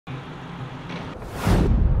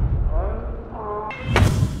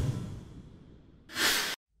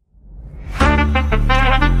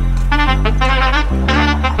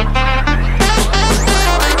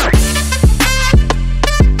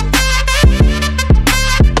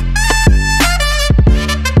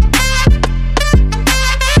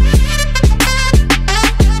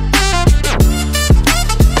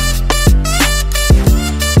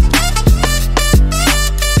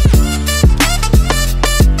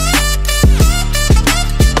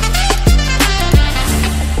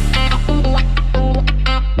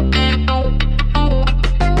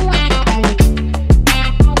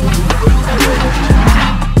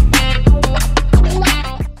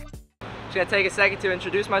take a second to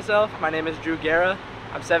introduce myself. My name is Drew Guerra.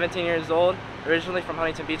 I'm 17 years old, originally from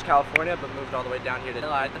Huntington Beach, California, but moved all the way down here to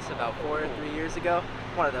this about 4 or 3 years ago.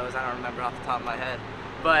 One of those, I don't remember off the top of my head.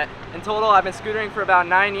 But in total, I've been scootering for about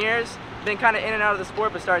 9 years. Been kind of in and out of the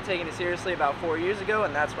sport, but started taking it seriously about 4 years ago,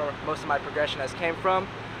 and that's where most of my progression has came from.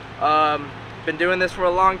 Been doing this for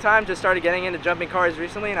a long time, just started getting into jumping cars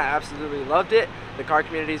recently, and I absolutely loved it. The car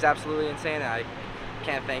community is absolutely insane, and I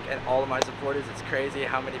can't thank all of my supporters. It's crazy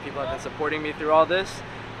how many people have been supporting me through all this.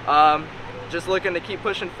 Just looking to keep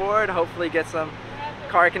pushing forward, hopefully get some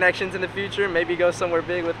car connections in the future, maybe go somewhere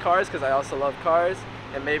big with cars, because I also love cars,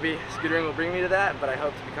 and maybe scootering will bring me to that, but I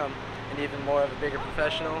hope to become an even more of a bigger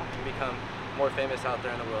professional and become more famous out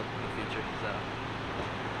there in the world in the future. So.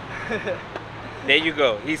 There you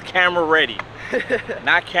go. He's camera ready.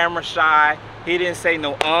 Not camera shy. He didn't say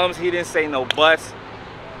no ums. He didn't say no buts.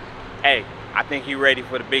 Hey, I think he's ready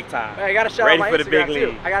for the big time. I gotta shout out my Instagram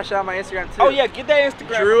too. I gotta shout out my Instagram too. Oh yeah, get that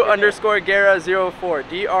Instagram. Drew_Guerra04.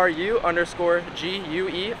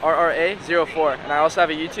 DRU_GUERRA04. And I also have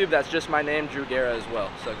a YouTube that's just my name, Drew Guerra, as well.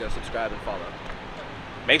 So go subscribe and follow.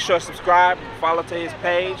 Make sure to subscribe, follow to his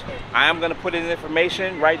page. I am gonna put his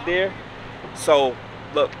information right there. So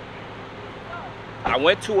look, I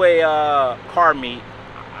went to a car meet.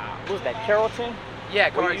 What was that, Carrollton? Yeah,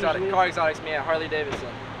 Car Exotics me at Harley Davidson.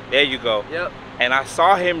 There you go. Yep. And I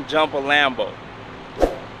saw him jump a Lambo.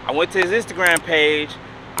 I went to his Instagram page.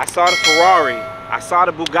 I saw the Ferrari. I saw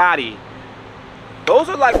the Bugatti. Those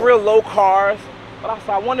are like real low cars. But I said,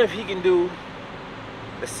 I wonder if he can do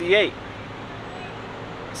the C8.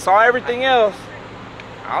 Saw everything else.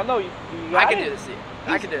 I don't know. I can do the C8.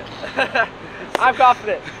 I can do it. I'm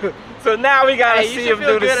confident. So now we gotta see him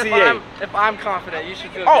do the C8. If I'm confident, you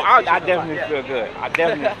should feel good. Oh, I definitely feel good. I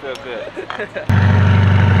definitely feel good.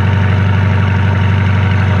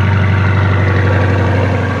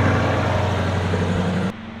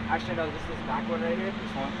 Actually, no, this is the back one right here.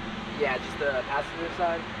 This one? Yeah, just the passenger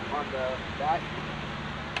side on the back.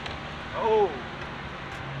 Oh.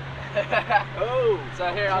 Oh.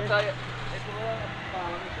 So here, I'll tell you. It's a little.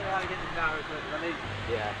 Let me show you how to get this down real quick.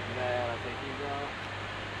 Yeah. Then I'll take these out.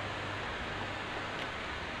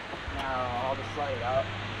 Now I'll just slide it out.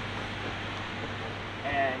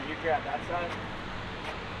 And you grab that side.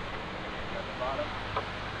 Grab the bottom.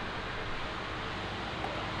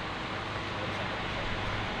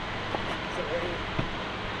 So ready.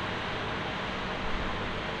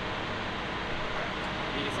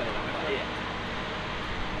 You can set it on. Yeah.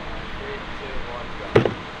 3, 2, 1, go.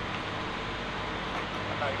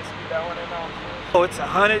 I can scoot that one in now. Oh, it's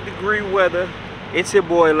 100-degree weather. It's your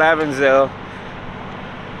boy Lavanzel.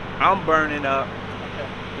 I'm burning up. Okay.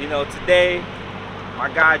 You know, today my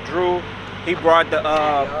guy Drew, he brought the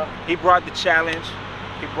challenge.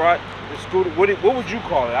 He brought the scooter. What would you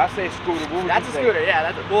call it? I say scooter. What would that's you a say? Scooter.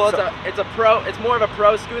 Yeah, it's more of a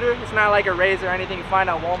pro scooter. It's not like a Razor or anything you find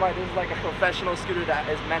at Walmart. This is like a professional scooter that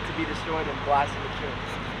is meant to be destroyed and blasted with shit.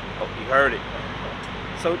 Oh, you heard it.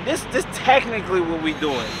 So this technically what we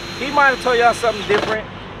doing. He might have told y'all something different.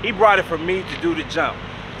 He brought it for me to do the jump.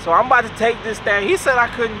 So I'm about to take this thing. He said I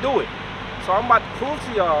couldn't do it. So I'm about to prove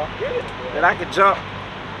to y'all that I could jump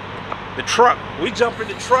the truck. We jumping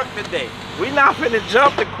the truck today. We not finna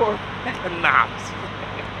jump the Corvette. Nah.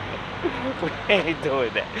 We ain't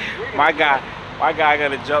doing that. My guy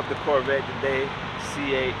gonna jump the Corvette today.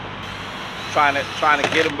 C8. Trying to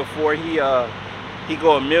get him before he go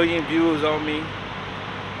 1 million views on me.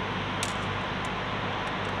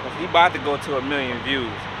 He about to go to 1 million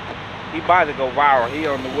views. He about to go viral. He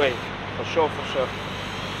on the way. For sure, for sure.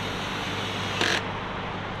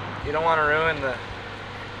 You don't want to ruin the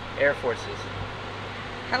Air Forces.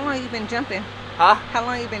 How long have you been jumping? Huh? How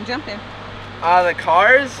long have you been jumping? The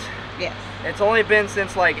cars? Yes. It's only been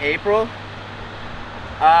since like April.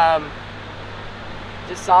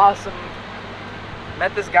 Just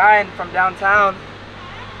met this guy from downtown,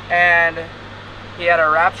 and he had a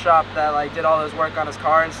wrap shop that like did all his work on his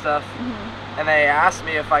car and stuff. Mm-hmm. And they asked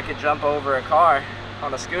me if I could jump over a car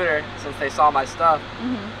on a scooter since they saw my stuff.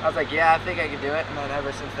 Mm-hmm. I was like, yeah, I think I could do it. And then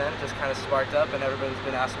ever since then, it just kind of sparked up, and everybody's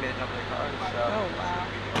been asking me to jump in their cars. So oh, wow.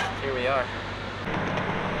 Here we are.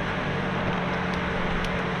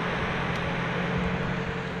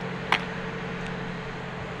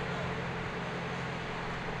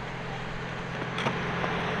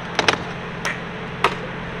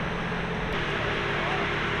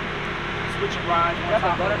 Switching rides.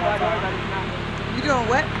 You doing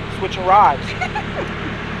what? Switching rides.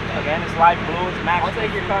 Again, it's light blue. It's max. I'll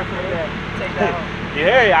take your car for the day. Take that home.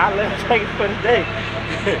 Yeah, I'll let him take it for the day.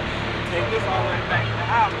 Take this all the way back to the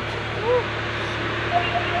house.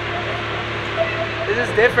 This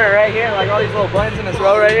is different right here, like all these little buttons in this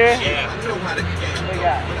row right here. Yeah. What do you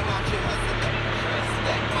got?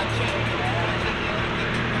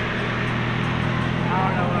 I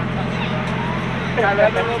don't know what I'm talking about. Can I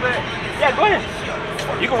rev it a little bit? Yeah, go ahead.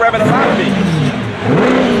 You can rev it a lot of it.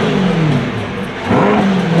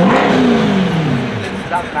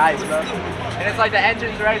 Sounds nice, bro. And it's like the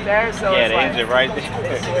engine's right there, so Yeah, it's the like, engine right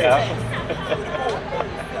there. Yeah.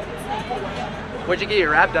 Where'd you get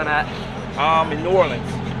your rap done at? In New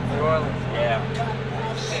Orleans. New Orleans. Yeah.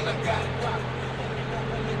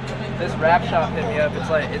 This rap shop hit me up. It's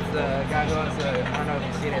the guy who owns the, I don't know if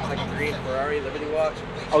you've seen it, it's like a green Ferrari Liberty watch.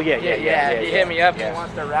 Oh yeah. He hit me up and he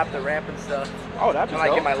wants to wrap the ramp and stuff. Oh, that'd be and like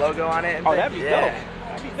dope. get my logo on it. And Oh, things. that'd be dope.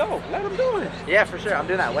 That'd be dope. Let him do it. Yeah, for sure. I'm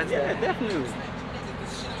doing that Wednesday. Yeah, definitely.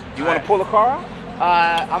 You want to pull a car out?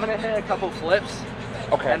 I'm gonna hit a couple flips.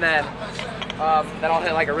 Okay. And then I'll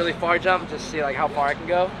hit like a really far jump, just see like how far I can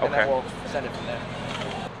go, and then Okay. we'll send it from there.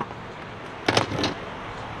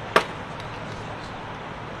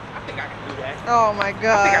 I think I can do that. Oh my I think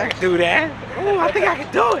I God. can do that. Oh, I think I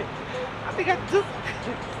can do it. I think I can do it.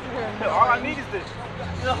 All I need is this.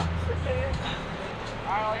 Alright,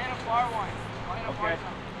 I'll hit a far one. I'll hit a far Okay.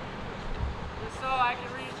 jump. Just so I can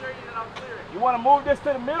reassure you that I'm clearing. You want to move this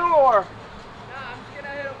to the middle or? Nah, I'm just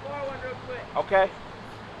gonna hit a far one real quick. Okay.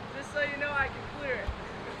 Just so you know I can clear it.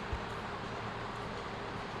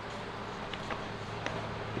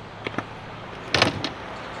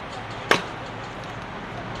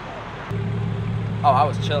 Oh, I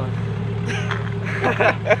was chilling.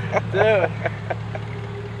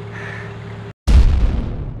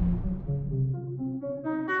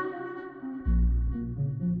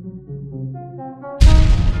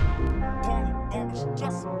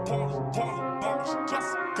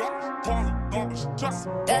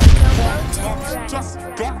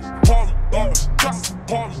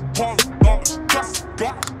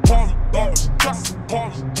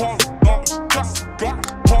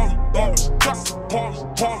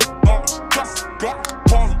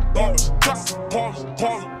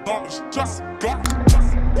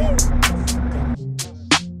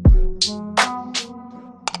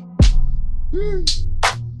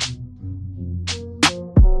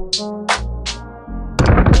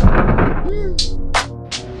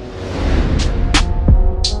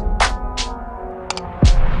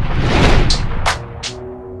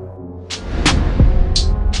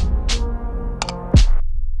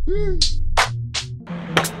 Dude.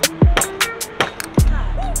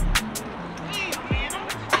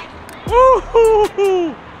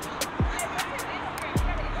 Woo-hoo-hoo.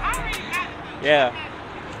 Yeah.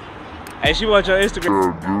 Hey, she wants your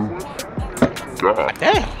Instagram. God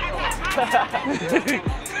damn.